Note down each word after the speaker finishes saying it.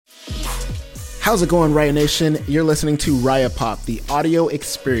How's it going, Riot Nation? You're listening to Riot Pop, the audio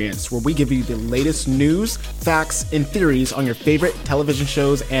experience, where we give you the latest news, facts, and theories on your favorite television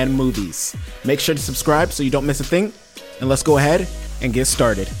shows and movies. Make sure to subscribe so you don't miss a thing, and let's go ahead and get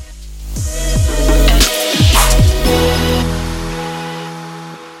started.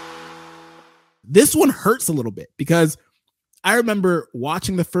 This one hurts a little bit because I remember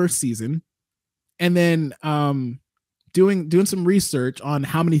watching the first season and then doing some research on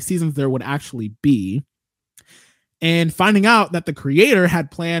how many seasons there would actually be, and finding out that the creator had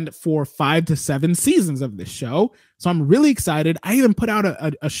planned for 5 to 7 seasons of this show. So I'm really excited. I even put out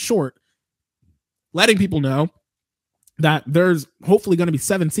a short letting people know that there's hopefully going to be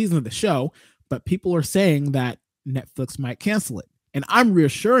 7 seasons of the show, but people are saying that Netflix might cancel it. And I'm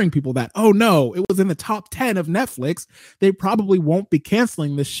reassuring people that, oh no, it was in the top 10 of Netflix. They probably won't be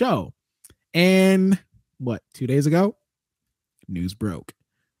canceling this show. And 2 days ago, news broke.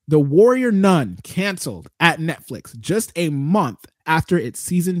 The Warrior Nun canceled at Netflix just a month after its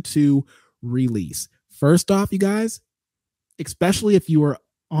season 2 release. First off, you guys, especially if you were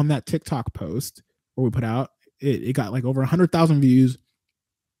on that TikTok post where we put out, it got like over 100,000 views.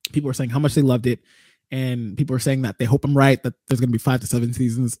 People were saying how much they loved it. And people are saying that they hope I'm right, that there's going to be 5 to 7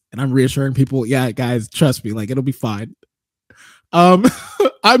 seasons. And I'm reassuring people, yeah, guys, trust me, like it'll be fine. I'm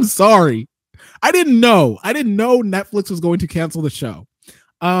sorry. I didn't know Netflix was going to cancel the show.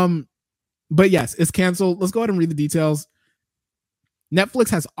 But yes, it's canceled. Let's go ahead and read the details. Netflix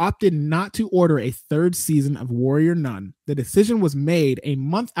has opted not to order a 3rd season of Warrior Nun. The decision was made a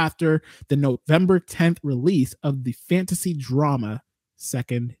month after the November 10th release of the fantasy drama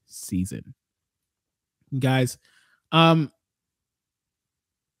 2nd season. Guys, I'm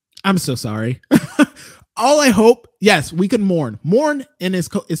so sorry. All I hope, yes, we can mourn, and is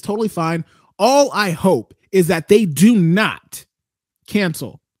totally fine. All I hope is that they do not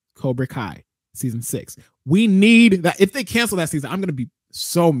cancel Cobra Kai season 6. We need that. If they cancel that season, I'm going to be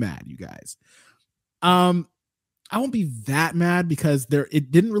so mad, you guys. I won't be that mad because it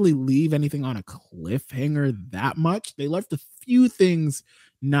didn't really leave anything on a cliffhanger that much. They left a few things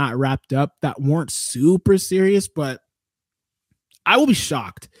not wrapped up that weren't super serious, but I will be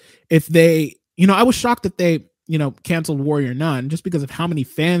shocked if they, I was shocked that they, canceled Warrior Nun just because of how many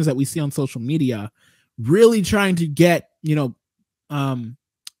fans that we see on social media really trying to get, the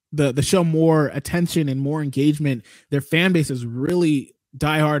show more attention and more engagement. Their fan base is really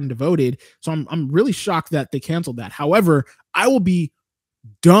diehard and devoted. So I'm really shocked that they canceled that. However, I will be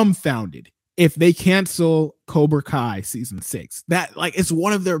dumbfounded if they cancel Cobra Kai season 6. That it's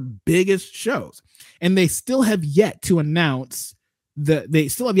one of their biggest shows, and they still have yet to announce they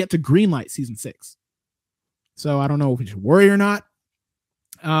still have yet to greenlight season 6. So I don't know if we should worry or not.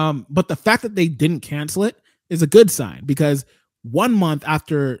 But the fact that they didn't cancel it is a good sign, because 1 month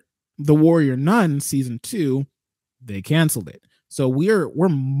after the Warrior Nun season 2, they canceled it. So we're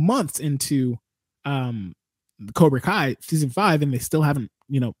months into Cobra Kai season 5, and they still haven't,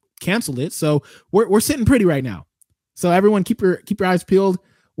 canceled it. So we're sitting pretty right now. So everyone keep your eyes peeled.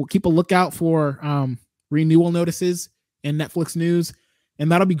 We'll keep a lookout for renewal notices and Netflix news,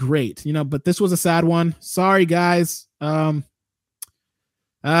 and that'll be great. But this was a sad one. Sorry, guys. Yeah.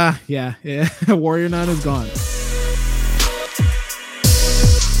 Warrior Nun is gone.